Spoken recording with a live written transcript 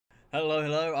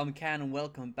Hello, I'm Can and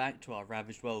welcome back to our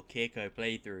Ravaged World Kirko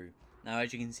playthrough. Now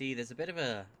as you can see there's a bit of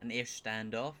an ish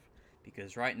standoff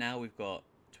because right now we've got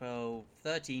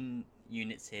 13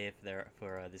 units here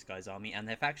for this guy's army, and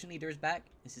their faction leader is back.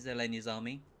 This is Elenia's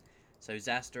army. So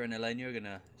Zaster and Elenia are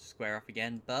gonna square off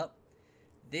again, but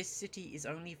this city is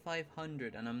only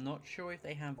 500 and I'm not sure if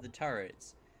they have the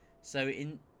turrets. So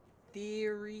in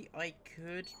theory I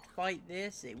could fight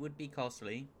this. It would be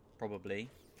costly, probably.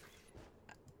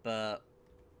 But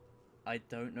I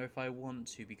don't know if I want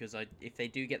to, because if they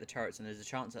do get the turrets, and there's a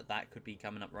chance that that could be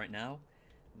coming up right now,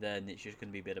 then it's just going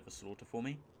to be a bit of a slaughter for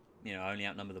me. You know, I only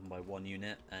outnumber them by 1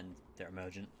 unit, and they're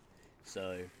emergent.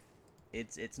 So,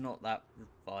 it's not that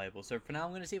viable. So for now, I'm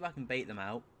going to see if I can bait them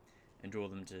out and draw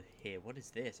them to here. What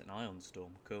is this? An Ion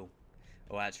Storm. Cool.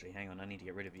 Oh, actually, hang on. I need to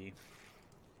get rid of you.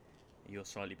 You're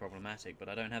slightly problematic, but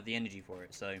I don't have the energy for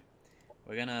it. So,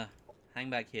 we're going to hang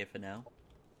back here for now.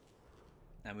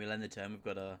 And we'll end the turn. We've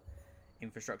got a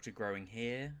infrastructure growing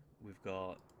here. We've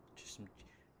got just some...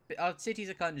 Our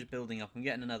cities are kind of just building up. I'm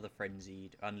getting another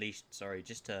frenzied... Unleashed, sorry,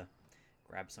 just to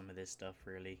grab some of this stuff,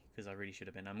 really. Because I really should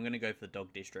have been. I'm going to go for the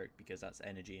dog district because that's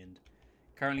energy and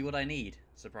currently what I need.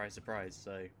 Surprise, surprise.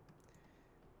 So...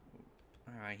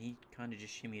 Alright, he kind of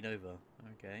just shimmied over.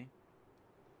 Okay.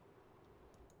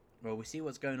 Well, we'll see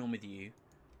what's going on with you.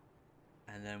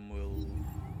 And then we'll...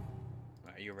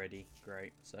 Alright, you're ready.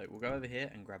 Great. So, we'll go over here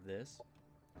and grab this.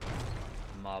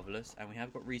 Marvellous. And we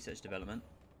have got research development.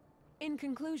 In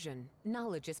conclusion,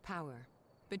 knowledge is power.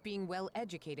 But being well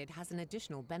educated has an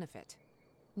additional benefit.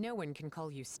 No one can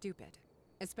call you stupid.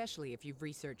 Especially if you've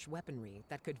researched weaponry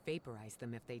that could vaporize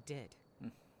them if they did.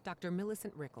 Dr.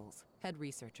 Millicent Rickles, head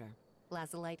researcher.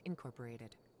 Lazulite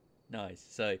Incorporated. Nice.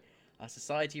 So, our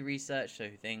society research, so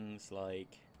things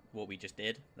like what we just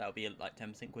did, that'll be like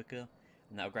 10% quicker.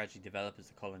 And that'll gradually develop as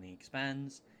the colony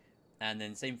expands. And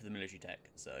then same for the military tech.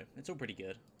 So it's all pretty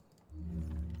good.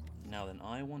 Now then,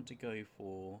 I want to go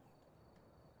for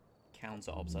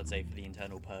counter ops, I'd say, for the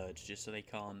internal purge, just so they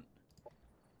can't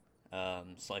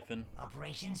siphon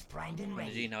operations primed and energy.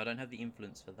 ready. Now I don't have the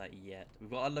influence for that yet.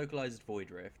 We've got a localized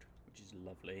void rift, which is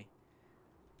lovely.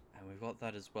 And we've got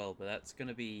that as well, but that's going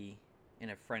to be in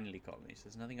a friendly colony, so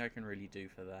there's nothing I can really do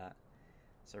for that.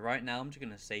 So right now I'm just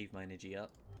going to save my energy up.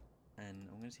 And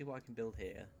I'm going to see what I can build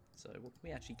here. So what can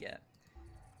we actually get?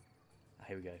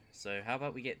 Here we go. So how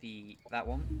about we get that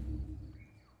one?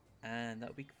 And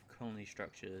that'll be colony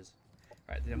structures.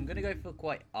 Right, I'm going to go for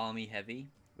quite army heavy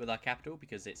with our capital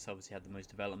because it's obviously had the most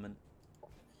development. So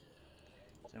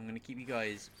I'm going to keep you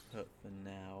guys put for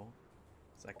now.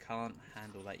 So I can't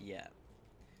handle that yet.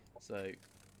 So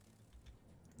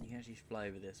you can actually fly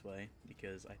over this way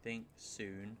because I think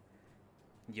soon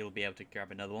you'll be able to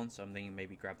grab another one. So I'm thinking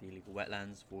maybe grab the illegal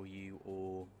wetlands for you,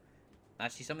 or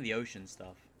actually some of the ocean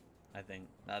stuff. I think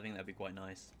that'd be quite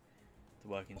nice to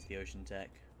work into the ocean tech.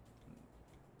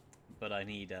 But I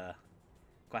need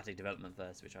aquatic development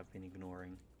first, which I've been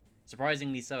ignoring.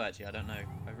 Surprisingly so, actually. I don't know.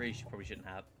 I really probably shouldn't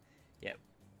have. Yep.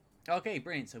 Okay,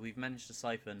 brilliant. So we've managed to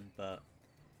siphon, but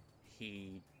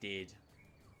he did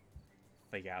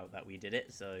figure out that we did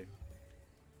it. So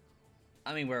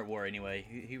I mean, we're at war anyway.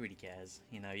 Who really cares?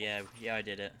 You know, yeah, I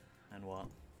did it. And what?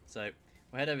 So,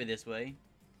 we'll head over this way.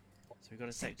 So, we've got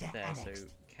a sector there. So,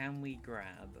 can we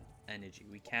grab energy?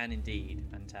 We can indeed.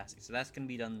 Fantastic. So, that's going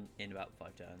to be done in about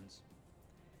 5 turns.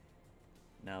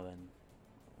 Now then.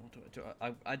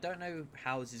 I don't know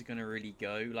how this is going to really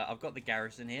go. Like, I've got the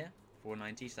garrison here.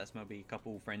 490. So, that's maybe a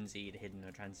couple frenzied, hidden,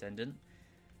 or transcendent.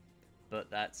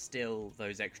 But that's still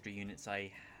those extra units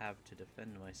I have to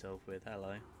defend myself with.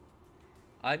 Hello.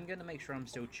 I'm going to make sure I'm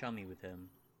still chummy with him.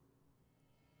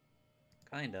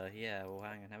 Kinda, yeah. Well,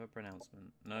 hang on. Have a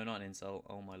pronouncement. No, not an insult.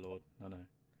 Oh, my lord. No.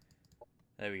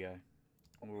 There we go.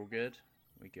 We're all good?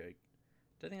 We good.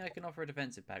 Don't think I can offer a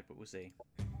defensive pack, but we'll see.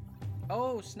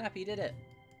 Oh, snap. He did it.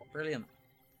 Brilliant.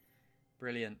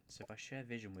 Brilliant. So if I share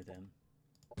vision with him.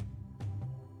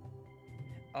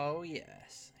 Oh,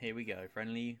 yes. Here we go.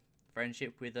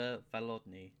 Friendship with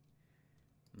Valodny.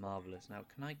 Marvellous. Now,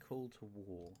 can I call to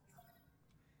war?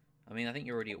 I mean, I think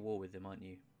you're already at war with him, aren't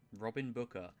you? Robin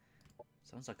Booker.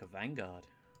 Sounds like a Vanguard.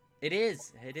 It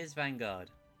is! It is Vanguard.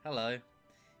 Hello.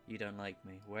 You don't like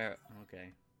me. Where?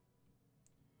 Okay.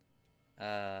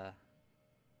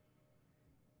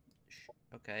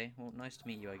 Okay. Well, nice to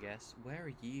meet you, I guess. Where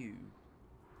are you?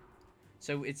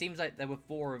 So, it seems like there were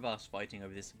 4 of us fighting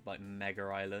over this, like, mega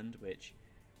island, which...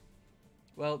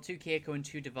 Well, 2 Kirko and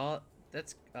 2 Dvar.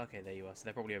 That's... Okay, there you are. So,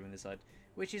 they're probably over on this side.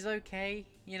 Which is okay.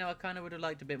 You know, I kind of would have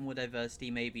liked a bit more diversity.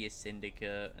 Maybe a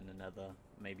Syndicate and another.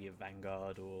 Maybe a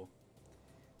Vanguard or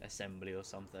assembly or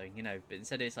something, you know. But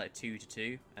instead it's like 2 to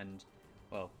 2, and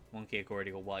well, one Kirko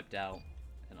already got wiped out,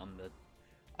 and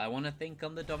I want to think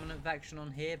I'm the dominant faction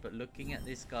on here, but looking at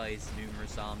this guy's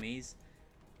numerous armies,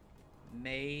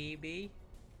 maybe.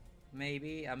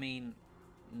 I mean,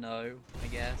 no, I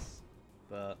guess,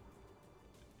 but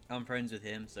I'm friends with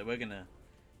him, so we're gonna,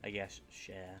 I guess,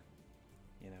 share.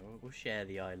 You know, we'll share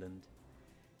the island,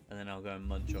 and then I'll go and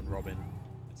munch on Robin,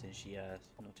 since she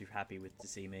not too happy to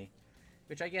see me,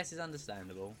 which I guess is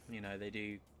understandable. You know, they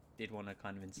did want to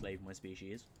kind of enslave my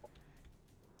species.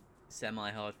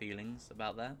 Semi-hard feelings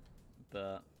about that,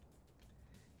 but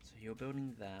so you're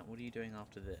building that. What are you doing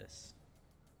after this?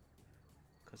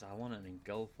 Because I want an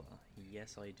engulfer.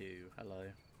 Yes, I do. Hello.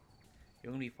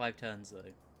 You're gonna be 5 turns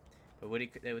though, but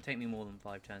it would take me more than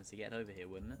 5 turns to get over here,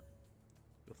 wouldn't it?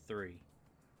 Or 3.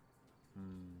 Do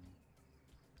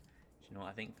you know what?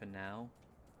 I think for now,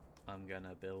 I'm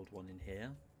gonna build one in here.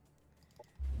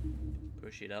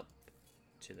 Push it up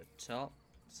to the top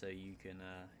so you can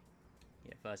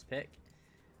yeah, first pick.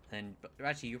 And but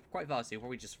actually, you're quite fast, so you'll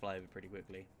probably just fly over pretty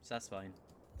quickly, so that's fine.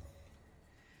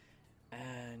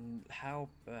 And how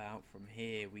about from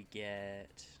here we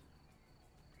get,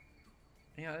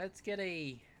 you know, let's get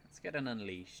an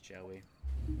Unleashed, shall we?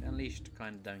 Unleashed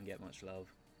kind of don't get much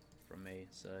love from me,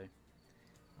 so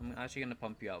I'm actually going to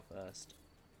pump you out first.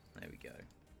 There we go.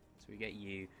 So we get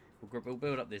you. We'll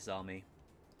build up this army,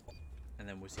 and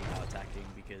then we'll see how attacking,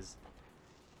 because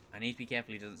I need to be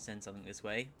careful he doesn't send something this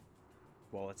way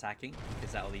while attacking,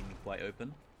 because that'll leave me quite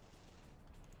open.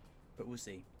 But we'll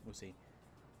see. We'll see.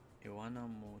 Ioana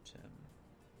Mortem.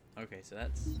 Okay, so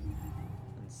that's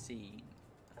unseen.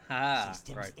 Ha!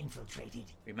 Systems Right. infiltrated.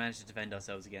 We managed to defend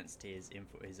ourselves against his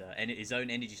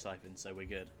own energy siphon, so we're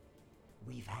good.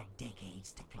 We've had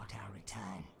decades to plot our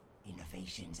return.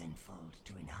 Innovations unfold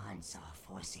to enhance our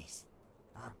forces.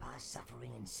 Our past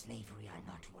suffering and slavery are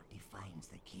not what defines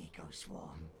the Kirko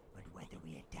swarm, but whether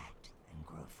we adapt and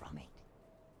grow from it.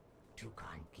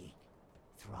 Tukan Geek,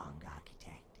 Throng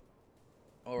Architect.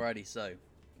 Alrighty, so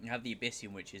you have the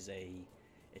Abyssium, which is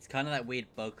it's kind of that weird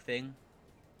bug thing,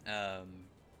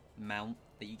 mount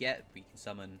that you get. You can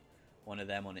summon one of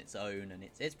them on its own, and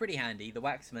it's pretty handy. The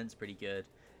Waxman's pretty good.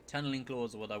 Tunneling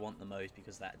Claws are what I want the most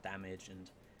because of that damage, and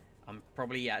I'm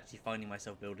probably actually finding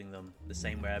myself building them the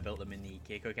same way I built them in the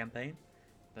Kirko campaign.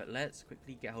 But let's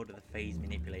quickly get hold of the Phase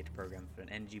Manipulator program for an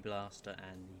Energy Blaster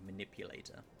and the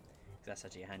Manipulator, because that's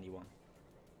actually a handy one.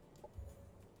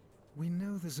 We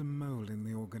know there's a mole in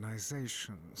the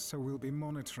organization, so we'll be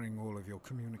monitoring all of your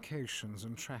communications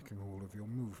and tracking all of your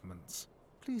movements.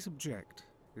 Please object.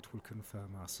 It will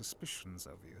confirm our suspicions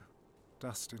of you.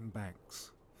 Dustin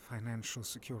Banks, Financial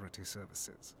Security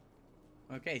Services.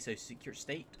 Okay, so Secure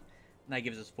State. That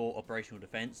gives us 4 operational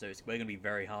defense, so we're going to be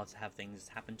very hard to have things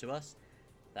happen to us.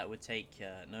 That would take...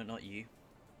 no, not you.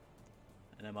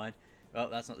 Never mind. Well,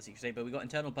 that's not the Secret State, but we've got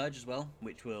Internal Purge as well,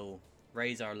 which will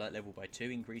raise our alert level by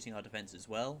 2, increasing our defense as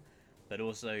well, but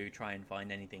also try and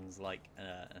find anything like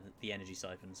the energy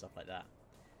siphon and stuff like that.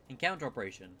 Encounter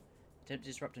Operation. Attempt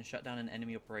to disrupt and shut down an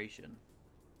enemy operation.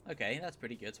 Okay, that's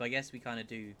pretty good. So I guess we kind of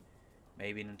do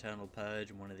maybe an Internal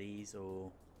Purge in one of these,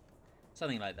 or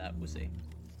something like that. We'll see.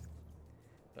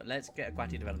 But let's get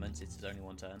Aquatic Development, since it's only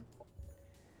 1 turn.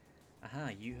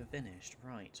 Aha, you have finished.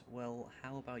 Right, well,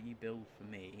 how about you build for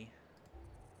me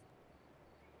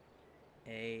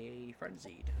a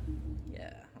Frenzied?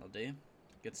 Yeah, I'll do.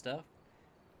 Good stuff.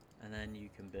 And then you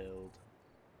can build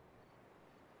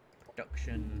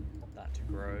Production, that to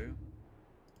grow.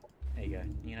 There you go,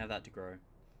 you can have that to grow.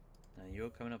 Now you're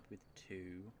coming up with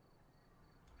 2.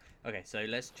 Okay, so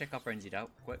let's check our Frenzied out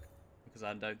quick, because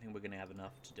I don't think we're going to have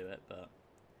enough to do it, but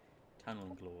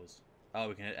Tunneling Claws. Oh,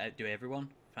 we can do everyone?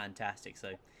 Fantastic.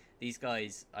 So these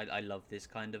guys, I love this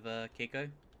kind of Kirko,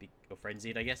 or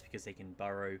Frenzied, I guess, because they can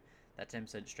burrow that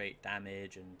 10% straight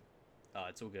damage, and oh,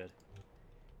 it's all good.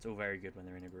 It's all very good when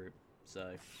they're in a group,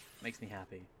 so makes me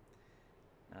happy.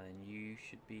 Now then, you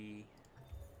should be...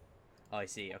 Oh, I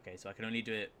see. Okay, so I can only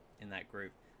do it in that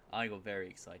group. I got very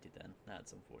excited then.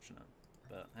 That's unfortunate.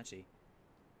 But actually,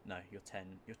 no, you're 10.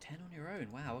 You're 10 on your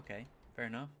own. Wow, okay. Fair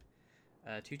enough.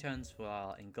 2 turns for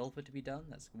our Engulfer to be done.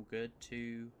 That's all good.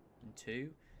 2 and 2.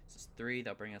 So it's 3.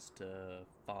 That'll bring us to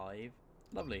 5.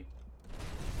 Lovely.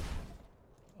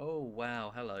 Oh,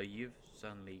 wow. Hello. You've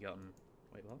suddenly gotten...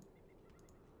 Wait, what?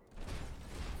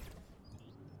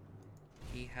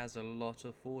 He has a lot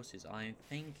of forces. I'm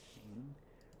thinking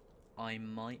I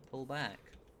might pull back.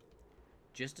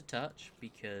 Just a touch,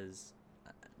 because...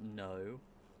 no.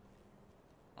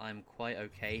 I'm quite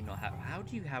okay not have... How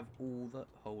do you have all the...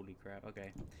 Holy crap.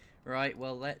 Okay. Right,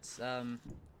 well, let's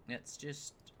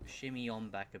just shimmy on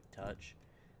back a touch.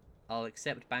 I'll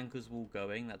accept Banker's Wall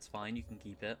going. That's fine. You can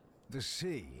keep it. The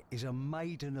sea is a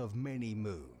maiden of many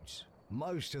moods,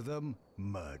 most of them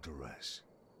murderers.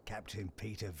 Captain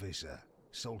Peter Visser,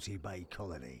 Salty Bay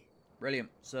Colony. Brilliant.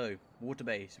 So, water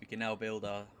base. We can now build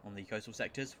on the coastal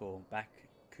sectors for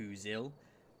Bakuzil,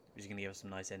 which is going to give us some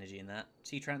nice energy in that.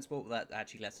 Sea transport, that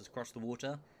actually lets us cross the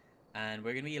water, and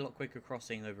we're going to be a lot quicker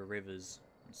crossing over rivers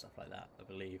and stuff like that, I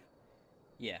believe.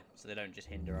 Yeah, so they don't just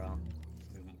hinder our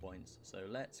movement points. So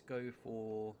let's go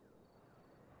for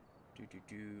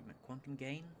quantum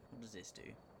gain. What does this do?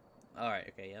 All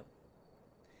right, okay, yep.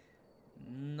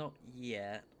 Not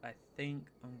yet. I think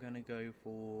I'm gonna go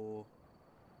for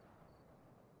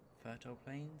fertile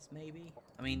plains, maybe.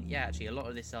 I mean, yeah, actually, a lot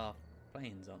of this are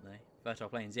plains, aren't they? Fertile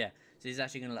plains, yeah. So this is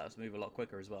actually gonna let us move a lot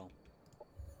quicker as well.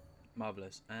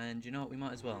 Marvelous. And you know what? We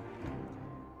might as well.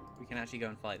 We can actually go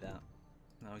and fight that.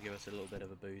 That'll give us a little bit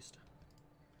of a boost.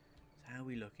 So how are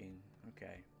we looking?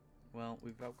 Okay. Well,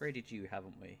 we've upgraded you,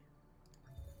 haven't we?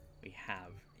 We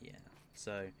have, yeah.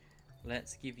 So,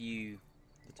 let's give you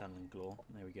the tunneling claw.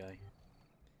 There we go.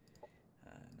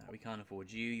 No, we can't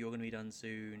afford you. You're going to be done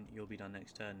soon. You'll be done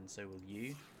next turn, and so will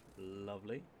you.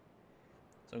 Lovely.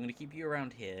 So I'm going to keep you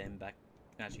around here and back.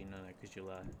 Actually, no, because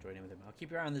you'll join in with him. I'll keep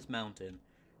you around this mountain,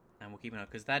 and we'll keep it out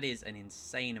because that is an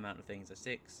insane amount of things. So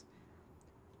 6,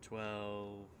 12,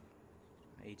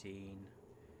 18.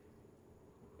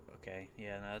 Okay,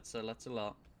 yeah, no, that's a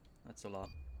lot. That's a lot.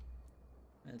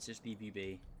 Let's just leave you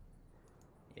be.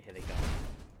 Yeah, here they go.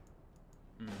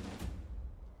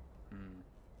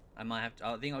 I might have to.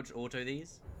 I think I'll just auto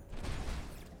these,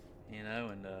 you know,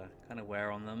 and kind of wear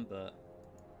on them. But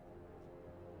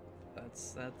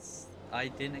that's. I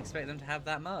didn't expect them to have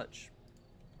that much.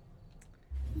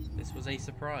 This was a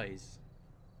surprise.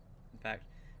 In fact,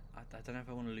 I don't know if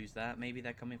I want to lose that. Maybe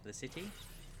they're coming for the city.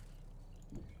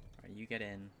 Right, you get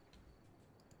in.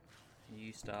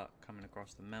 You start coming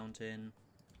across the mountain.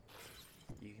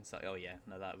 You can start. Oh yeah,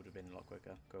 no, that would have been a lot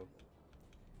quicker. Cool.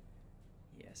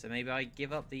 Yeah, so maybe I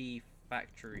give up the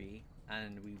factory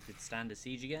and we could stand a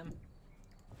siege again.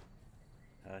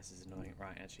 This is annoying.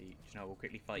 Right, actually, you know, we'll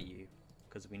quickly fight you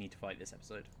because we need to fight this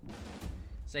episode.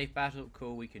 Safe battle,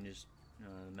 cool. We can just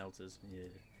melters. Yeah.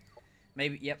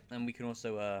 Maybe, yep. And we can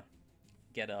also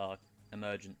get our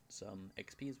emergent some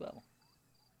XP as well.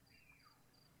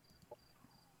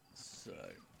 So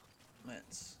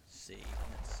let's see.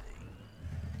 Let's see.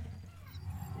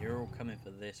 You're all coming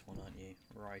for this one, aren't you?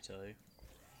 Righto.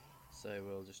 So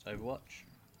we'll just Overwatch.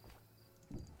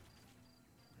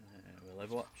 We'll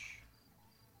Overwatch.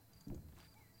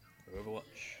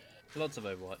 Overwatch. Lots of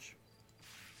Overwatch.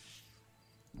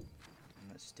 And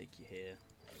let's stick you here.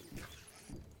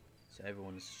 So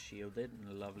everyone's shielded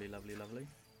and lovely, lovely, lovely.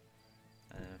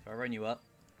 If I run you up.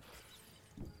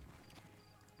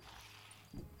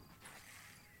 There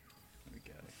we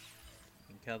go.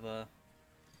 You can cover.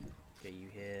 Get you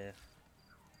here.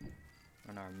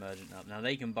 Run our emergent up. Now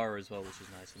they can burrow as well, which is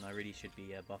nice, and I really should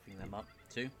be buffing them up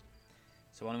too.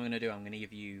 So what I'm going to do, I'm going to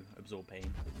give you Absorb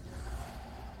Pain.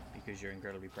 Because you're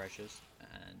incredibly precious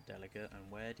and delicate.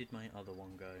 And where did my other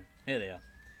one go? Here they are.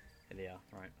 Here they are.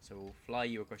 Right, so we'll fly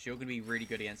you across. You're going to be really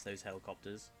good against those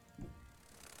helicopters.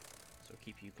 So we'll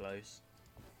keep you close.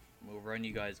 We'll run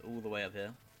you guys all the way up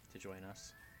here to join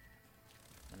us.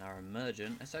 And our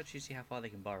emergent, let's actually see how far they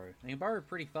can burrow. They can burrow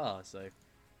pretty far, so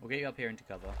we'll get you up here into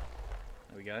cover.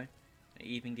 There we go. It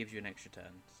even gives you an extra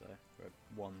turn, so for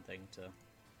one thing to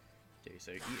do.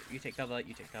 So you take cover,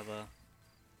 you take cover.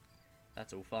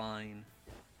 That's all fine.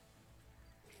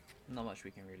 Not much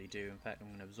we can really do. In fact, I'm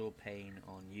going to absorb pain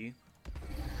on you.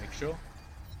 Make sure.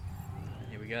 And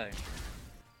here we go.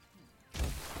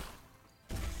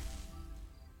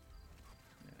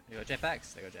 They got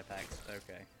jetpacks? They got jetpacks.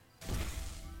 Okay.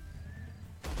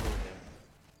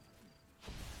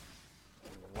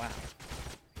 Wow.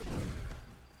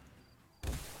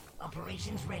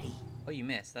 Operations ready. Oh, you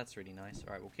missed. That's really nice.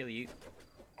 Alright, we'll kill you.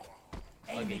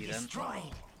 I'll Enemy get you then.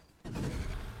 destroyed.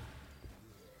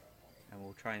 And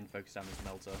we'll try and focus down this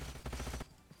melter.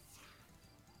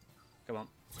 Come on.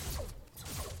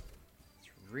 It's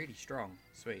really strong.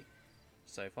 Sweet.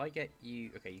 So if I get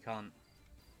you... Okay, you can't...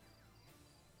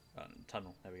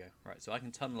 tunnel. There we go. Right, so I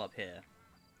can tunnel up here.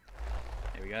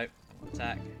 There we go.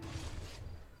 Attack.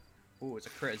 Oh, it's a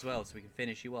crit as well, so we can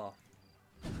finish you off.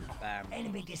 Bam.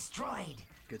 Enemy destroyed.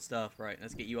 Good stuff. Right,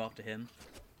 let's get you after him.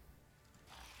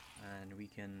 And we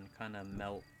can kind of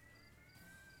melt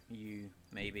you,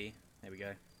 maybe. There we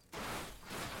go.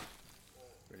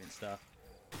 Brilliant stuff.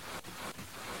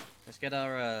 Let's get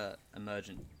our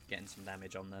emergent getting some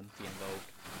damage on them. Be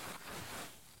involved.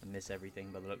 I miss everything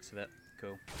by the looks of it.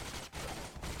 Cool.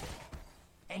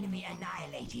 Enemy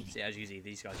annihilated. See, as you see,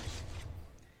 these guys just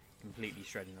completely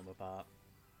shredding them apart.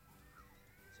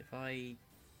 So if I...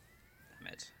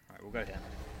 Damn it. Alright, we'll go here.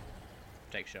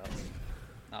 Take shots.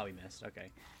 Oh, we missed.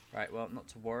 Okay. Right, well, not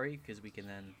to worry, because we can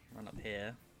then run up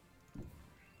here.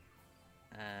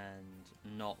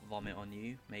 And not vomit on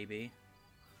you, maybe.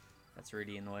 That's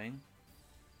really annoying.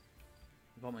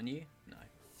 Vomit on you? No.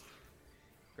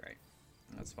 Great.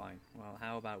 That's fine. Well,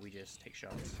 how about we just take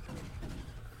shots?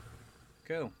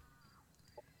 Cool.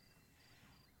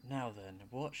 Now then,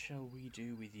 what shall we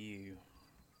do with you?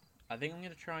 I think I'm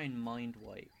going to try and mind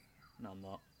wipe. No, I'm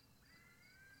not.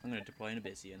 I'm going to deploy an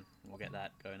Abyssian. We'll get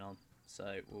that going on.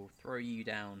 So, we'll throw you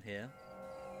down here.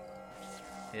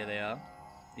 Here they are.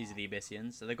 These are the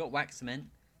Abyssians. So, they've got wax cement,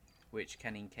 which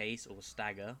can encase or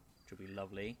stagger, which will be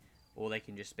lovely. Or they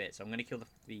can just spit. So, I'm going to kill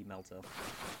the melter.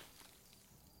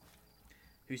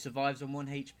 Who survives on 1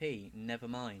 HP? Never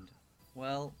mind.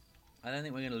 Well, I don't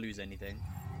think we're going to lose anything.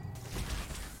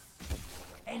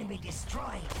 Enemy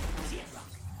destroyed. Zero.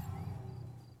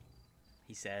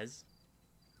 He says.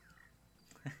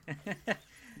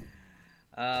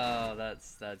 Oh,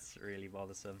 that's really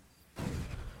bothersome.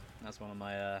 That's one of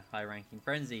my high-ranking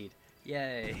frenzied.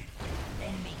 Yay!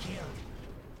 Enemy killed.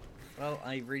 Well,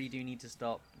 I really do need to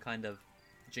stop kind of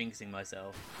jinxing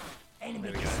myself. Enemy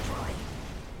There we go. destroyed.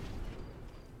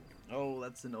 Oh,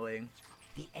 that's annoying.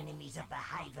 The enemies of the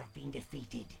hive have been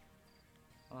defeated.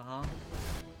 Uh-huh.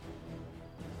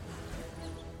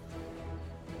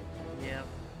 Yep.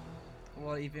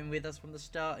 Well, you've been with us from the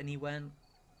start and he went.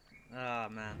 Ah,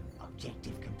 man.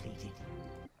 Objective completed.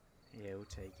 Yeah, we'll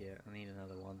take it. I need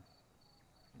another one.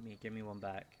 Give me one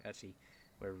back. Actually,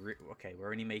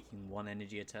 we're only making 1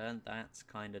 energy a turn. That's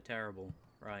kind of terrible.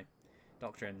 Right.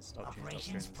 Doctrines.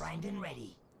 Operations primed and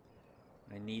ready.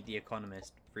 I need the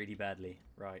economist really badly.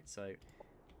 Right, so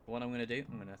what I'm going to do,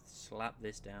 I'm going to slap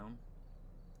this down.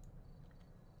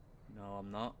 No,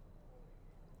 I'm not.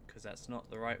 Because that's not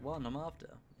the right one I'm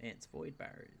after. It's void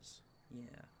barriers.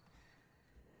 Yeah.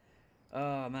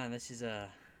 Oh man, this is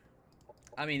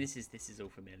I mean, this is all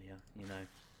familiar, you know.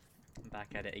 I'm back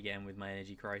at it again with my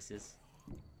energy crisis.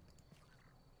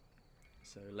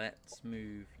 So let's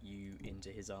move you into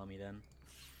his army then.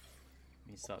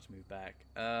 Let me start to move back.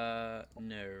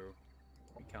 No.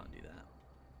 We can't do that.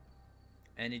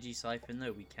 Energy siphon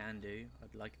though, we can do.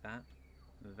 I'd like that.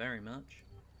 Very much.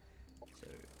 So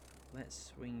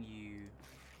let's swing you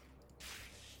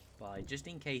by, just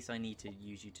in case I need to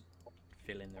use you to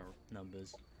fill in their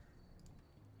numbers.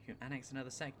 You can annex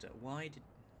another sector. Why did...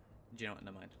 Do you know what?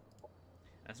 Never mind.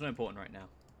 That's not important right now.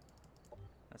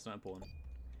 That's not important.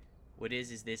 What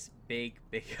is this big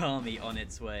army on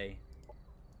its way.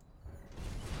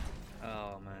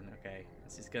 Oh man, okay.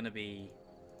 This is gonna be...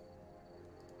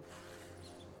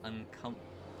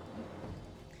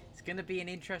 It's gonna be an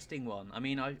interesting one. I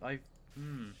mean,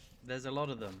 there's a lot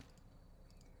of them.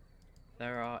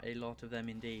 There are a lot of them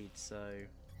indeed, so...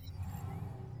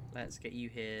 Let's get you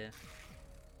here.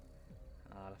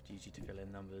 I'll have to use you to fill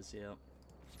in numbers, yeah.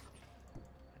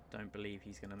 I don't believe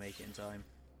he's going to make it in time.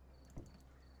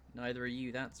 Neither are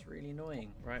you, that's really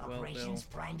annoying. Right, well, Operations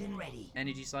primed and ready.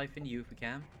 energy siphon you if we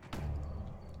can.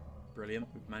 Brilliant,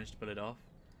 we've managed to pull it off.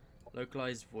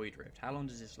 Localized void rift. How long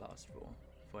does this last for?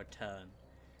 For a turn.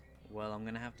 Well, I'm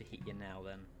going to have to hit you now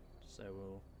then. So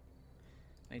we'll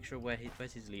make sure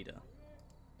where's his leader?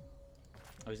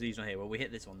 Oh, his leader's not here. Well, we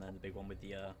hit this one then, the big one with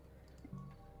the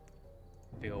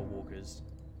big old walkers.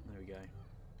 There we go.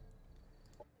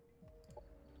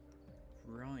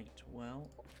 Right, well,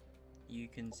 you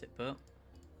can sit put.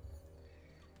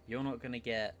 You're not going to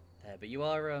get there, but you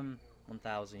are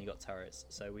 1,000, you got turrets,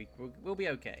 so we'll be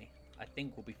okay. I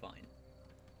think we'll be fine.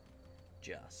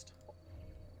 Just.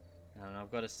 And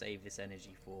I've got to save this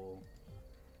energy for,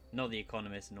 not the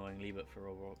economist annoyingly, but for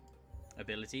our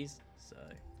abilities, so...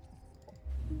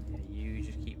 Yeah, you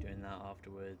just keep doing that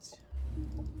afterwards.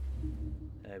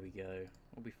 There we go.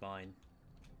 We'll be fine.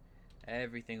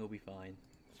 Everything will be fine.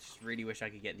 Just really wish I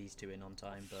could get these 2 in on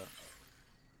time, but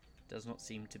does not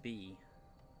seem to be.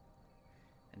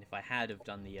 And if I had have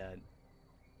done the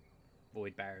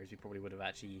void barriers, we probably would have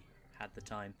actually had the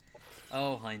time.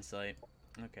 Oh, hindsight.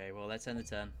 Okay, well, let's end the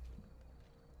turn.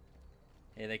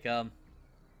 Here they come.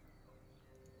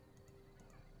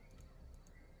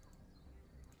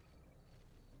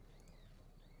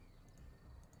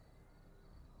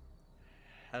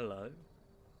 Hello.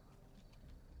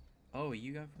 Oh, are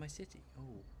you going for my city?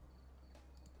 Oh.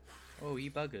 Oh, you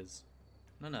buggers.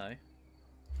 No, no.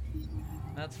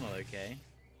 That's not okay.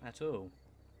 At all.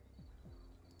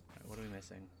 Right, what are we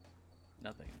missing?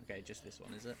 Nothing. Okay, just this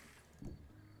one, is it?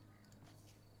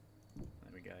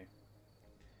 There we go.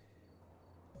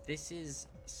 This is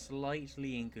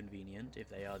slightly inconvenient if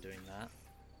they are doing that.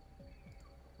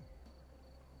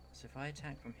 So if I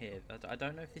attack from here, I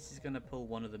don't know if this is going to pull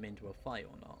one of them into a fight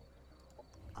or not.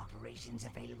 Operations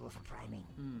available for priming.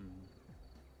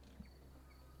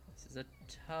 This is a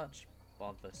touch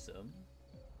bothersome.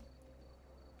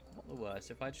 Not the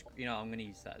worst. If I just, you know, I'm going to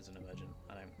use that as an emergent.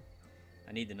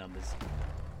 I need the numbers.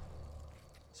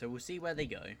 So we'll see where they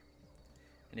go.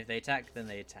 And if they attack, then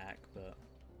they attack, but...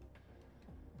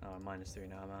 Oh, I'm -3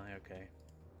 now, am I? Okay.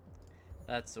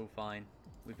 That's all fine.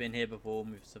 We've been here before,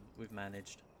 and we've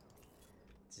managed.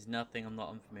 This is nothing I'm not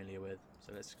unfamiliar with.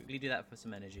 So let's quickly do that for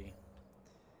some energy.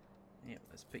 Yep,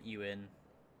 let's put you in.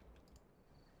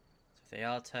 So if they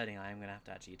are turning, I am going to have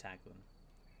to actually attack them.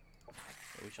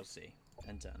 But we shall see.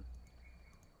 End turn.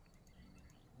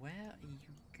 Where are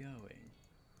you going?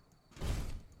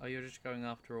 Oh, you're just going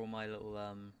after all my little,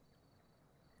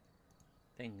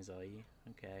 things, are you?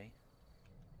 Okay.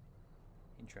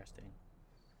 Interesting.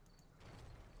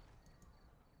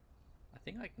 I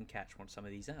think I can catch some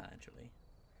of these out, actually.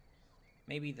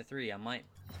 Maybe the 3, I might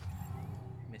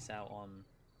miss out on...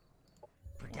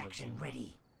 Protection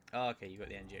ready. Oh, okay, you got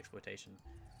the energy exploitation.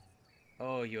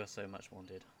 Oh, you are so much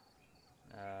wanted.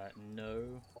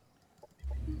 No.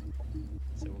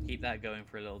 So we'll keep that going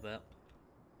for a little bit.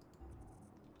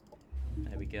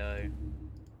 There we go.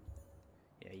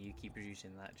 Yeah, you keep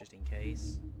producing that just in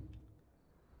case.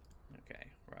 Okay,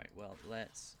 right, well,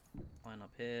 let's line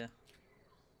up here.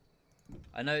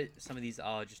 I know some of these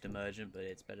are just emergent, but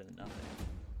it's better than nothing.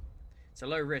 It's a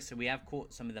low risk, so we have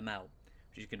caught some of them out,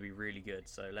 which is going to be really good,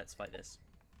 so let's fight this.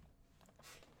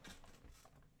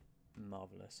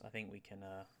 Marvellous. I think we can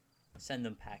send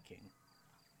them packing.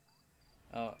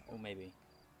 Oh, or maybe.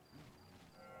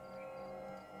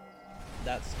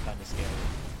 That's kind of scary.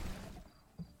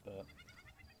 But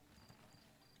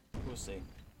we'll see.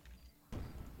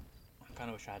 I kind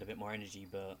of wish I had a bit more energy,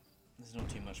 but there's not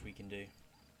too much we can do.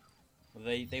 Well,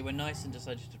 they were nice and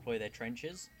decided to deploy their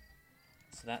trenches,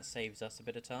 so that saves us a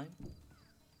bit of time.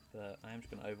 But I am just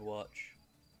going to overwatch.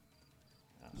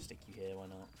 I'll stick you here, why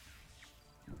not?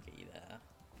 Get you there.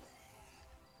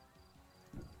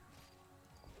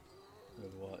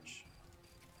 Overwatch.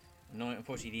 No,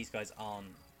 unfortunately these guys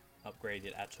aren't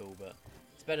upgraded at all, but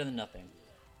it's better than nothing.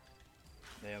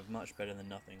 They are much better than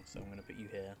nothing, so I'm going to put you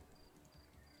here.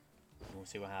 And we'll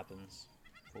see what happens.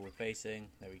 Forward facing,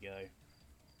 there we go.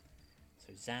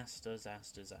 So Zaster,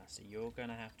 you're going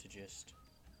to have to just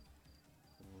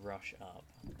rush up.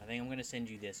 I think I'm going to send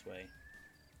you this way.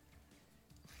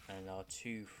 And our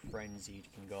 2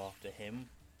 frenzied can go after him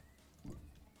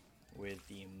with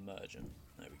the emergent.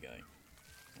 There we go.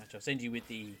 Actually, I'll send you with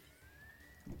the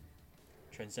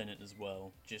Transcendent as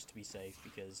well, just to be safe,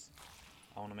 because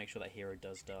I want to make sure that hero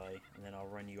does die, and then I'll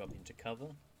run you up into cover.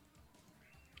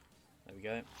 There we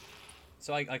go.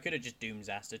 So I could have just doomed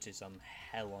Zaster to some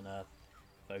hell on earth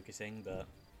focusing, but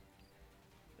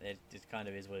it just kind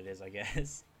of is what it is, I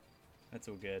guess. That's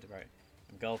all good. Right.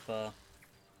 Engulfer.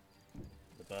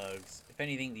 The bugs. If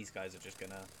anything, these guys are just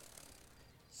going to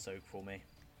soak for me,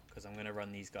 because I'm going to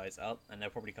run these guys up, and they'll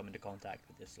probably come into contact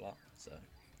with this lot, so...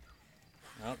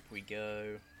 Up we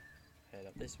go. Head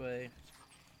up this way.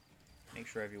 Make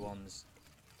sure everyone's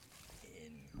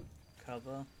in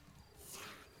cover.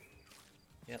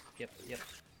 Yep. And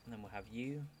then we'll have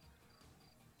you.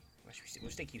 We'll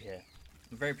stick you here.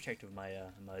 I'm very protective of my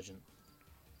emergent,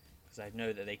 because I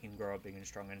know that they can grow up big and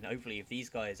strong, and hopefully if these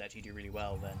guys actually do really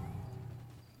well, then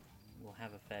we'll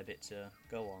have a fair bit to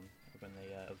go on when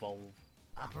they evolve.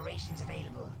 Operations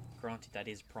available. Granted, that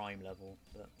is prime level,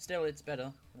 but still, it's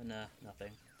better than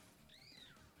nothing.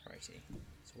 Righty.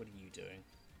 So what are you doing?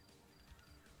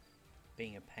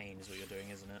 Being a pain is what you're doing,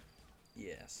 isn't it?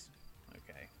 Yes.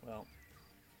 Okay, well,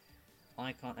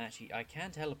 I can't actually... I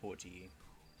can teleport to you.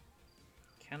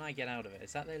 Can I get out of it?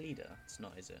 Is that their leader? It's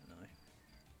not, is it? No.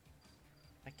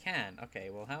 I can. Okay,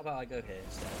 well, how about I go here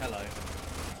instead? Hello.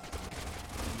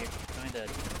 You're kind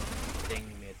of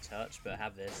dinging me a touch, but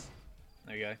have this.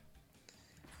 There we go.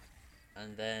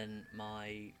 And then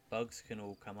my bugs can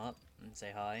all come up and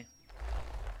say hi.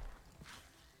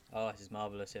 Oh, this is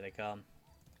marvellous. Here they come.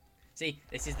 See,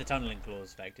 this is the tunneling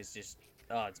claws effect. It's just...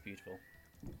 Oh, it's beautiful.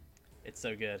 It's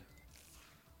so good.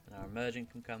 And our emergent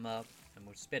can come up, and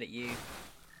we'll spit at you.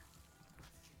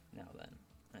 Now then,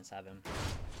 let's have him.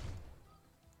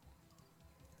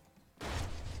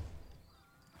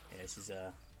 Yeah, this is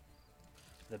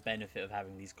the benefit of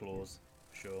having these claws,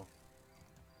 for sure.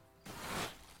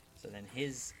 So then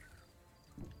his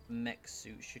mech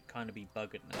suit should kind of be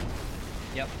buggered now.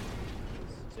 Yep.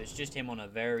 So it's just him on a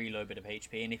very low bit of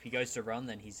HP, and if he goes to run,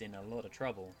 then he's in a lot of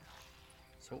trouble.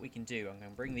 So what we can do, I'm going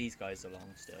to bring these guys along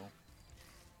still.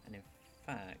 And in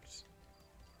fact,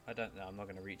 I don't know, I'm not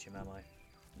going to reach him, am I?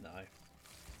 No.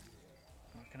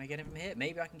 Oh, can I get him from here?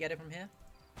 Maybe I can get him from here?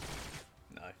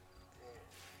 No.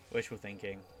 Wishful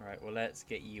thinking. Right, well, let's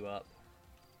get you up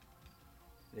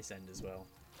this end as well.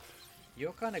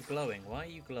 You're kind of glowing. Why are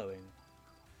you glowing?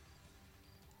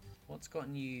 What's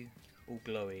gotten you all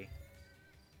glowy?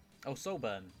 Oh, soul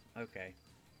burn. Okay.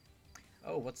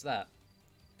 Oh, what's that?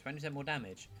 20% more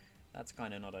damage. That's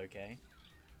kind of not okay.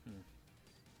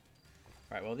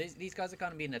 Right, well, these guys are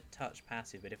kind of being a touch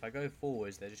passive, but if I go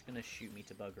forwards, they're just going to shoot me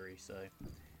to buggery, so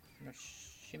I'm going to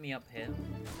shimmy up here.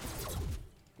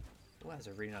 Oh, that's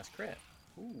a really nice crit.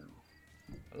 Ooh,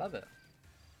 I love it.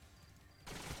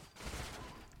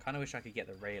 Kind of wish I could get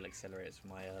the rail accelerators for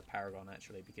my Paragon,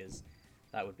 actually, because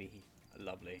that would be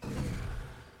lovely.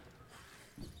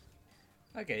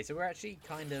 Okay, so we're actually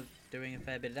kind of doing a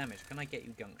fair bit of damage. Can I get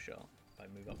you Gunk Shot if I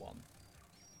move up one?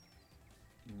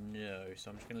 No,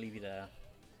 so I'm just going to leave you there.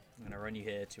 I'm going to run you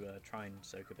here to try and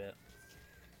soak a bit.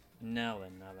 Now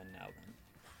then.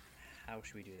 How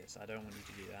should we do this? I don't want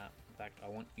you to do that. In fact, I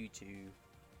want you to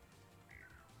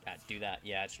do that.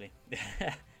 Yeah, actually.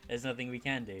 There's nothing we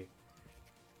can do.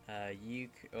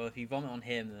 Or if you vomit on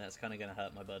him, then that's kind of going to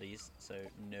hurt my buddies. So,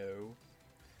 no.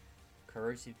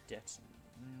 Corrosive Detonant.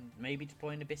 Maybe deploy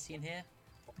an Abyssian here?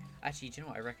 Actually, do you know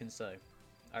what? I reckon so.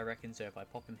 I reckon so. If I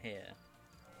pop him here,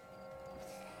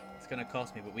 it's going to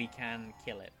cost me, but we can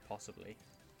kill it, possibly.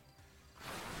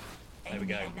 There we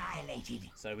go.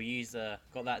 So we use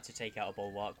got that to take out a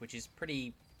Bulwark, which is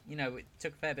pretty, you know, it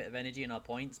took a fair bit of energy in our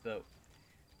points, but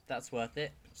that's worth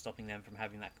it, stopping them from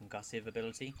having that concussive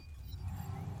ability.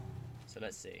 So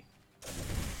let's see.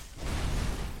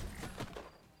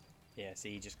 Yeah,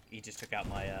 see, he just took out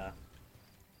my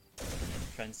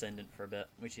Transcendent for a bit,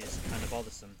 which is kind of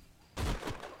bothersome.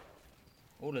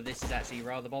 All of this is actually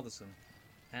rather bothersome.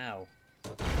 How?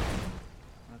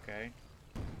 Okay.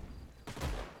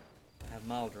 I have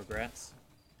mild regrets.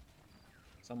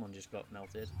 Someone just got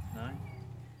melted. No?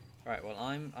 Right, well,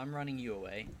 I'm running you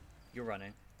away. You're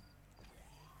running.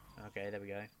 Okay, there we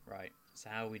go. Right. So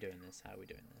how are we doing this? How are we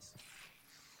doing this?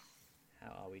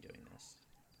 How are we doing this?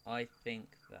 I think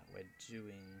that we're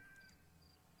doing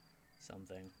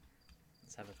something.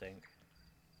 Let's have a think.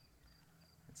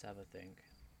 Let's have a think.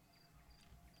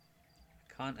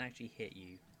 I can't actually hit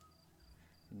you.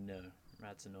 No.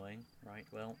 That's annoying. Right,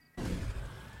 well.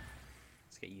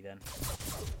 Let's get you then.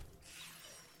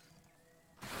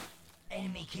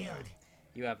 Enemy killed.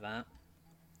 You have that.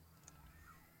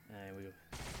 We'll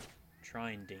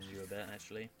try and ding you a bit,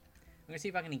 actually. I'm going to see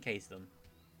if I can encase them.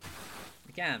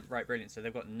 We can. Right, brilliant. So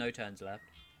they've got no turns left.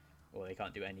 Or they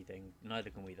can't do anything. Neither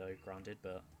can we, though, granted,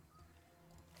 but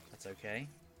that's okay.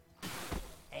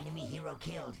 Enemy hero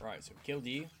killed. Right, so we killed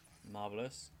you.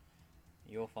 Marvellous.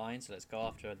 You're fine, so let's go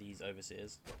after these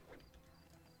Overseers.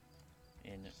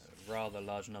 In rather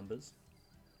large numbers.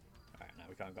 Alright, now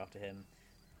we can't go after him.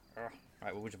 Right,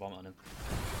 well, we'll just vomit on him.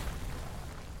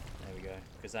 There we go.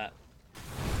 Because that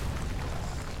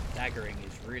daggering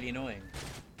is really annoying.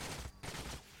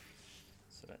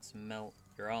 So let's melt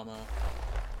your armor.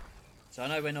 So I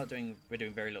know we're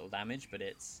doing very little damage, but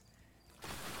it's...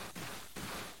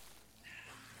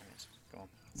 Go on,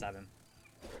 let's have him.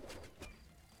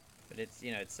 But it's,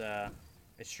 you know, it's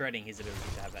shredding his ability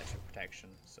to have extra protection.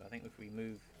 So I think if we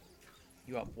move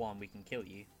you up one, we can kill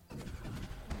you.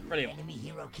 Brilliant. Enemy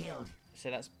hero killed. So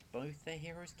that's both their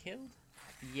heroes killed?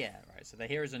 Yeah, right. So their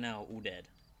heroes are now all dead,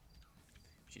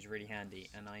 which is really handy.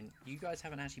 And you guys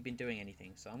haven't actually been doing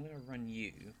anything, so I'm going to run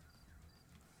you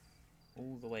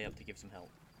all the way up to give some help.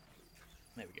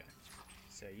 There we go.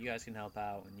 So you guys can help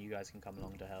out, and you guys can come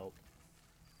along to help.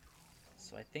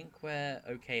 So I think we're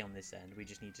okay on this end. We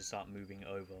just need to start moving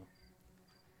over.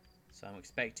 So I'm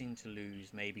expecting to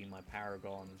lose maybe my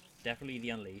Paragon. Definitely the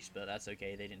Unleashed, but that's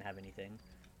okay. They didn't have anything.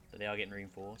 So they are getting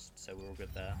reinforced, so we're all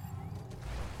good there.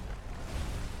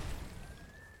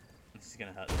 This is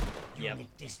going to hurt them. Yep.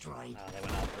 Destroyed. Ah, they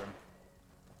went after him.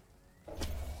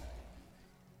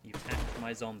 You hacked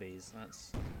my zombies.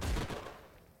 That's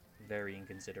very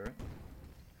inconsiderate.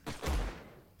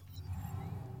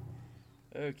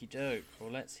 Okie doke.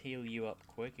 Well, let's heal you up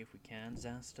quick if we can,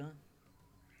 Zaster.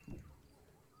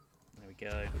 There we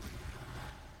go.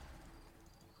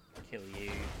 Kill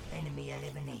you. Enemy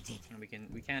eliminated. And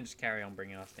we can just carry on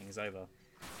bringing our things over.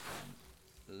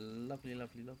 Lovely,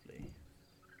 lovely, lovely.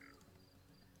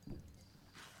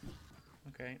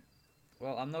 Okay.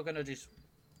 Well, I'm not gonna just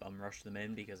bum rush them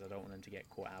in because I don't want them to get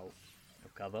caught out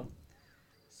of cover.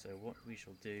 So what we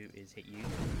shall do is hit you.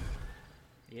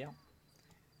 Yeah.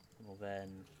 Well then,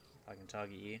 if I can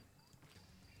target you.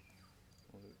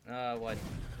 What?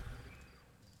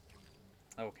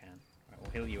 Oh, can. Right,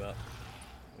 we'll heal you up.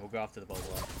 We'll go after the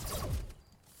bulwark.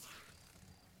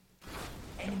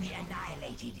 Enemy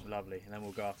annihilated. Lovely. And then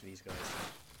we'll go after these guys.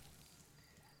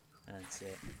 That's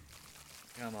it.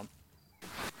 Come on.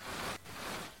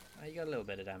 Oh, you got a little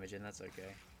bit of damage in, that's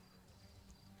okay.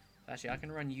 Actually, I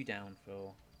can run you down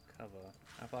for cover.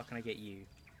 How far can I get you?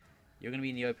 You're going to be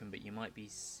in the open, but you might be...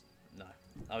 No,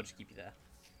 I'll just keep you there.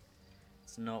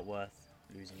 It's not worth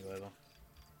losing you over.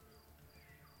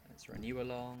 Let's run you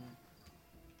along.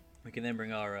 We can then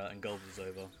bring our engulfers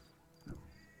over.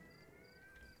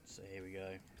 So here we go.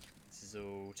 This is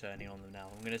all turning on them now.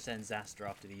 I'm going to send Zaster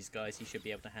after these guys. He should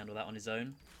be able to handle that on his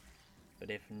own. But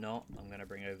if not, I'm going to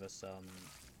bring over some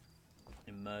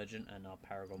Emergent and our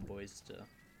Paragon boys to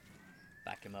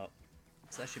back him up.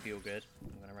 So that should be all good.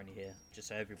 I'm going to run you here, just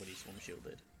so everybody's swarm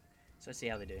shielded. So let's see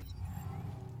how they do.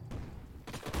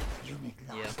 Unit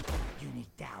lost.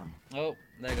 Unit down. Oh,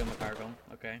 there goes my Paragon.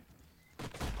 Okay.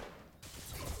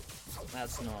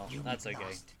 That's not... Unit That's okay.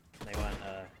 lost. They weren't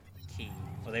key.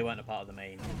 Well, they weren't a part of the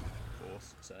main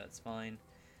force, so that's fine.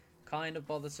 Kind of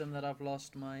bothersome that I've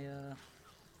lost my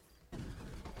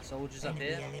soldiers up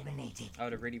here. Enemy eliminated. I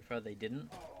would have really preferred they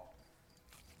didn't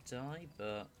die,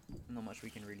 but not much we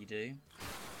can really do.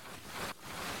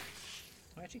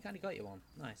 I actually kind of got you one.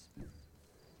 Nice.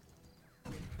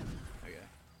 There we go.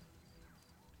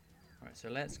 Alright, so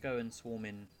let's go and swarm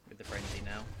in with the frenzy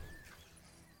now.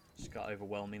 Just got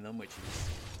overwhelming them, which is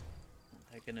what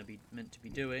they're going to be meant to be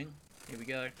doing. Here we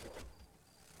go.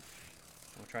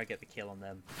 We'll try to get the kill on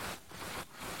them.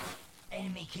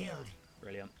 Enemy killed.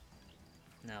 Brilliant.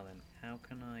 Now then, how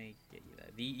can I get you there?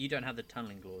 You don't have the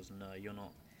tunneling claws. No, you're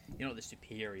not the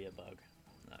superior bug.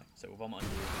 No. So we'll vomit on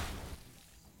you.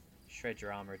 Shred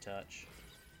your armor a touch.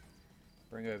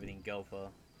 Bring over the engulfer.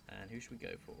 And who should we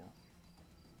go for?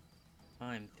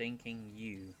 I'm thinking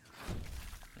you.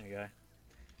 There you go.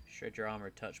 Shred your armor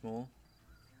a touch more.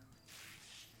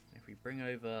 If we bring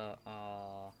over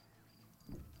our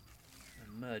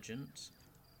Emergent,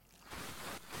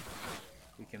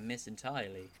 we can miss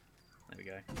entirely. There we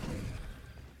go.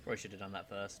 Probably should have done that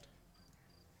first.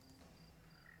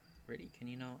 Really? Can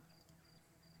you not?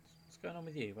 What's going on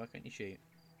with you? Why can't you shoot?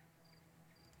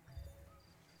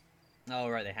 Oh,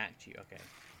 right, they hacked you. Okay.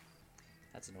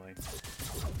 That's annoying.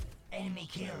 Enemy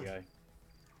killed. There we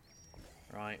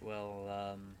go. Right,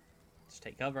 well, just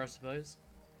take cover, I suppose.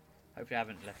 Hopefully I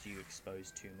haven't left you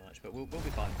exposed too much, but we'll be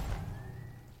fine.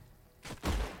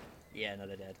 Yeah, no,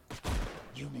 they're dead.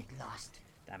 Unit lost.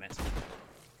 Damn it.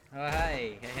 Oh,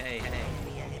 hey.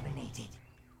 Enemy eliminated.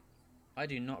 I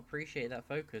do not appreciate that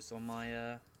focus on my,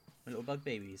 my little bug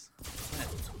babies.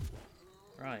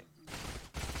 Right.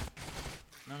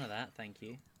 None of that, thank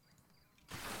you.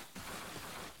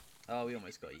 Oh, we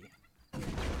almost got you.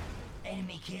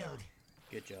 Enemy killed.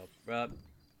 Good job. Well,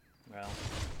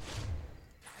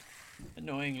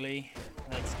 annoyingly,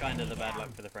 that's kind of the bad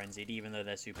luck for the Frenzied, even though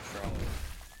they're super strong.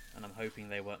 And I'm hoping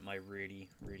they weren't my really,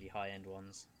 really high-end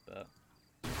ones, but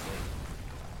we'll see.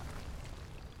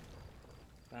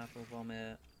 Battle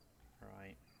Vomit.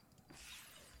 Right.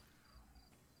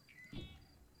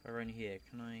 If I run here,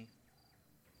 can I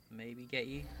maybe get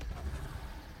you?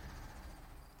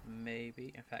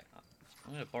 Maybe. In fact,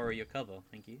 I'm going to borrow your cover,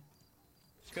 thank you.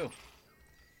 Cool.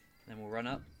 Then we'll run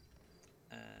up.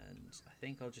 And I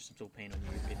think I'll just absorb pain on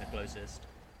you being the closest.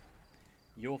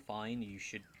 You're fine, you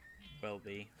should well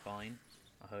be fine,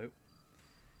 I hope.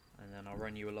 And then I'll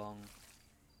run you along.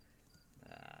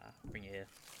 Bring you here.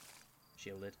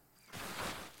 Shielded.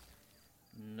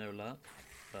 No luck,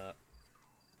 but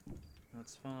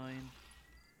that's fine.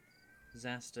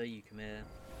 Zaster, you come here.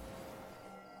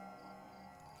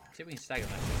 See if we can stagger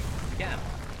them actually. We can!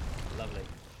 Lovely.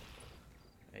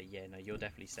 Yeah, no, you're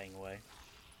definitely staying away.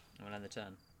 I'm gonna end the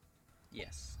turn.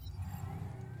 Yes.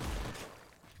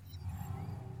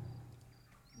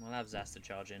 We'll have Zaster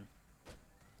charge in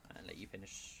and let you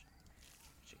finish.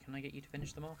 Can I get you to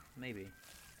finish them off? Maybe.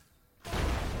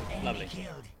 Enemy Lovely.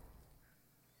 killed.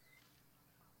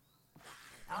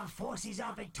 Our forces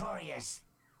are victorious.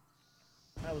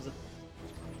 That was a...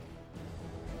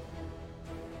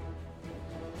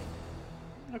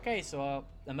 Okay, so our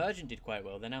Emergent did quite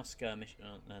well. They're now skirmish...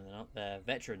 Oh, no, they're not. They're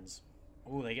veterans.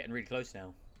 Oh, they're getting really close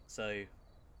now. So,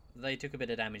 they took a bit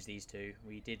of damage, these two.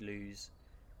 We did lose.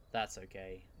 That's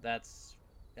okay. That's...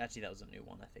 Actually, that was a new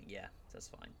one, I think. Yeah, that's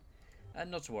fine. And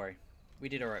not to worry. We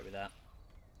did alright with that.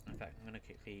 In fact, I'm going to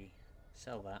quickly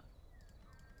sell that.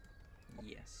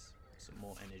 Yes. Some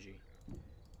more energy.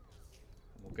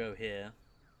 We'll go here.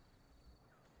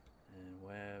 And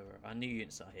where... Our new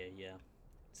units are here, yeah.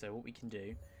 So what we can do,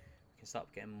 we can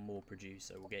start getting more produced.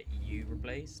 So we'll get you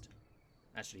replaced.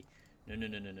 Actually, no,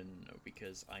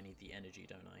 because I need the energy,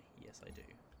 don't I? Yes, I do.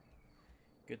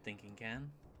 Good thinking,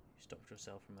 Can. You stopped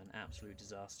yourself from an absolute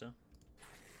disaster.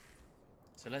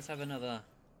 So let's have another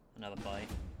fight.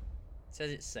 It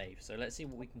says it's safe, so let's see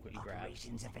what we can quickly grab.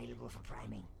 Operations available for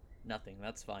priming. Nothing,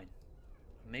 that's fine.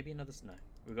 Maybe another... No.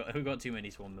 We've got too many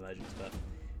swarm emergents, but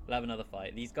we'll have another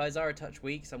fight. These guys are a touch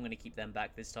weak, so I'm going to keep them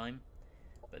back this time.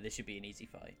 But this should be an easy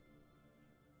fight.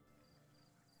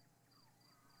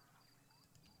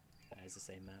 That is the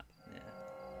same map. Yeah.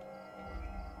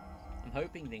 I'm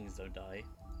hoping things don't die.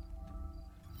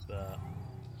 But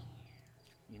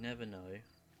you never know.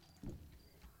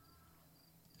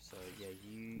 So yeah,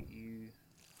 you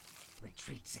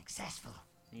Retreat successful.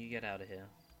 you get out of here,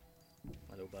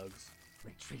 my little bugs.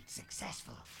 Retreat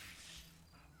successful.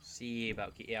 See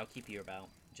about I'll keep you about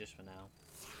just for now.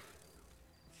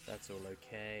 That's all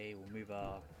okay. We'll move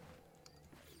our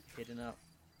hidden up.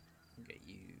 We'll get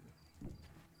you.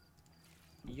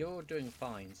 You're doing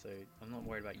fine, so I'm not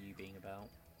worried about you being about.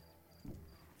 In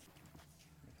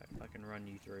fact, if I can run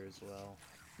you through as well,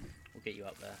 we'll get you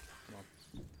up there. Come on.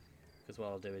 Because what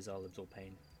I'll do is I'll absorb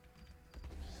pain.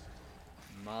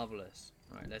 Marvellous.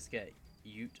 Alright, let's get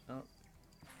Ute up.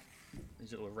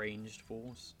 His little ranged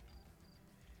force.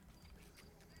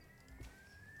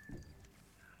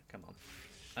 Come on.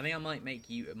 I think I might make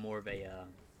Ute more of a,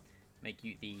 make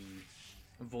Ute the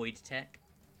void tech.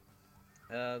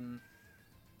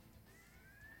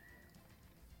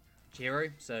 Hero,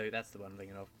 so that's the one I'm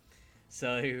thinking of.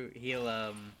 So he'll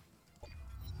have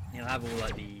all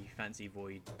like the fancy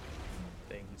void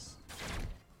things.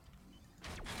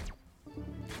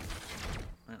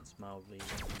 That's mildly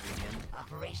convenient.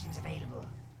 Operations available.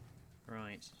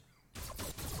 Right.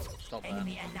 Stop that.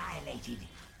 Enemy annihilated.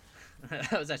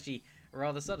 That was actually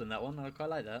rather sudden, that one. I quite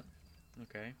like that.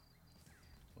 Okay.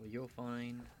 Well, you're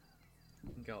fine.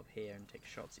 You can go up here and take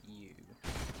shots at you.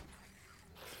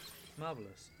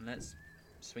 Marvellous. And let's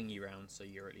swing you around so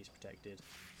you're at least protected.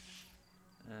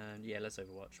 And yeah, let's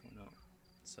Overwatch, why not?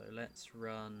 So let's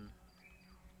run...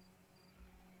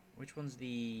 Which one's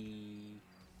the...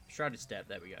 Shrouded Step,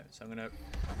 there we go. So I'm going to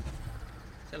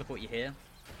teleport you here.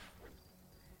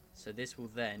 So this will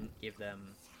then give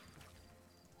them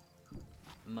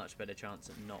a much better chance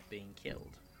of not being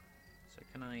killed. So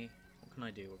can I... What can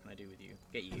I do? What can I do with you?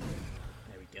 Get you.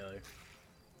 There we go.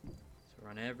 So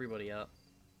run everybody up.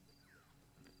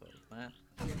 That.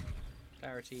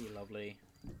 Clarity, lovely.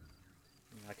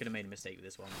 I could have made a mistake with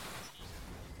this one.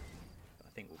 But I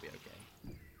think we'll be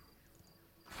okay.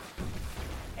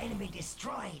 Enemy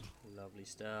destroyed. Lovely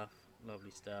stuff.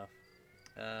 Lovely stuff.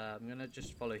 I'm going to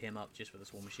just follow him up just for the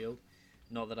Swarm Shield.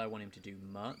 Not that I want him to do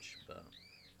much, but...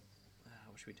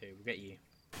 what should we do? We'll get you.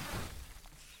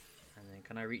 And then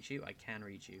can I reach you? I can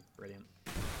reach you. Brilliant.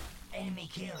 Enemy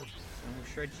killed. And we'll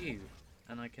shred you.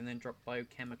 And I can then drop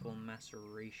biochemical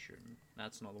maceration.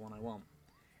 That's not the one I want.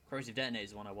 Corrosive detonator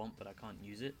is the one I want, but I can't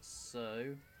use it,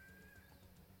 so...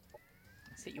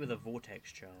 Let's hit you with a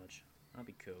vortex charge. That'd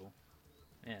be cool.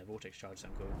 Yeah, vortex charge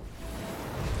sound cool.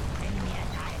 Enemy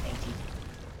annihilated.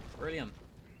 Brilliant.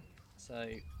 So,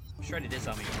 shredded this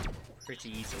army pretty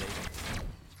easily.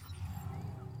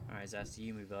 Alright, Zaster,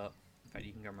 you move up. In fact,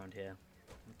 you can come around here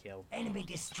and kill. Enemy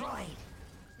destroyed.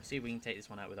 We'll see if we can take this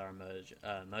one out with our Emergent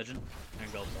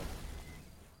and Gold Bomb.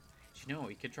 Do you know what?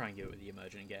 We could try and get it with the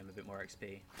Emergent and get him a bit more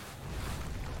XP.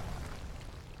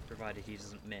 Provided he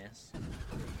doesn't miss. Yeah,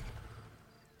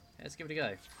 let's give it a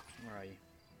go. Where are you?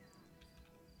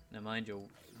 Now mind you,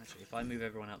 actually, if I move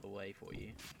everyone out the way for you.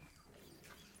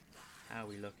 How are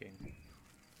we looking?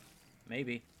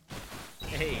 Maybe.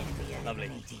 Hey, Enemy lovely.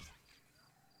 eliminated.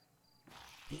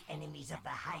 The enemies of the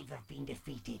hive have been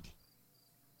defeated.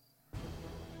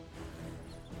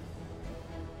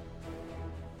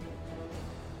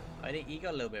 I think he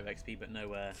got a little bit of XP, but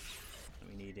nowhere that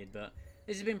we needed. But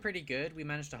this has been pretty good. We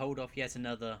managed to hold off yet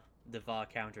another Dvar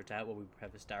counterattack while we prepare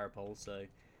for Staropol. So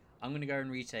I'm going to go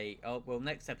and retake... Oh, well,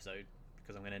 next episode,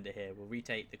 because I'm going to end it here, we'll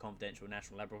retake the confidential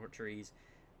national laboratories,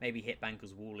 maybe hit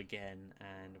Banker's Wall again,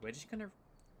 and we're just going to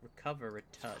recover a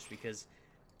touch, because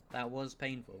that was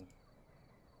painful.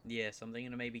 Yeah, so I'm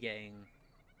thinking of maybe getting...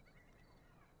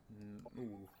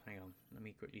 Ooh, hang on. Let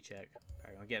me quickly check.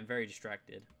 I'm getting very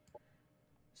distracted.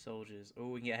 Soldiers. Oh,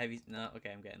 we can get heavy... No, okay,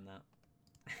 I'm getting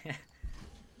that.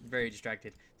 Very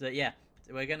distracted. So, yeah,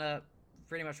 we're going to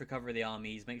pretty much recover the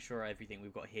armies, make sure everything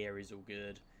we've got here is all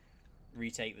good,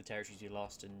 retake the territories we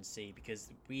lost, and see, because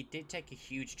we did take a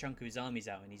huge chunk of his armies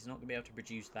out, and he's not going to be able to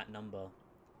produce that number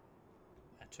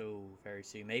capital very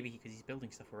soon. Maybe because he's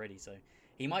building stuff already, so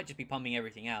he might just be pumping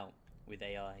everything out with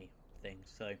AI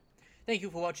things. So thank you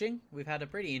for watching. We've had a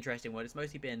pretty interesting one. It's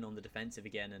mostly been on the defensive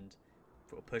again and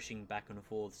sort of pushing back and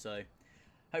forth. So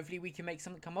hopefully we can make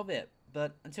something come of it.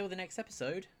 But until the next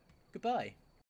episode, goodbye.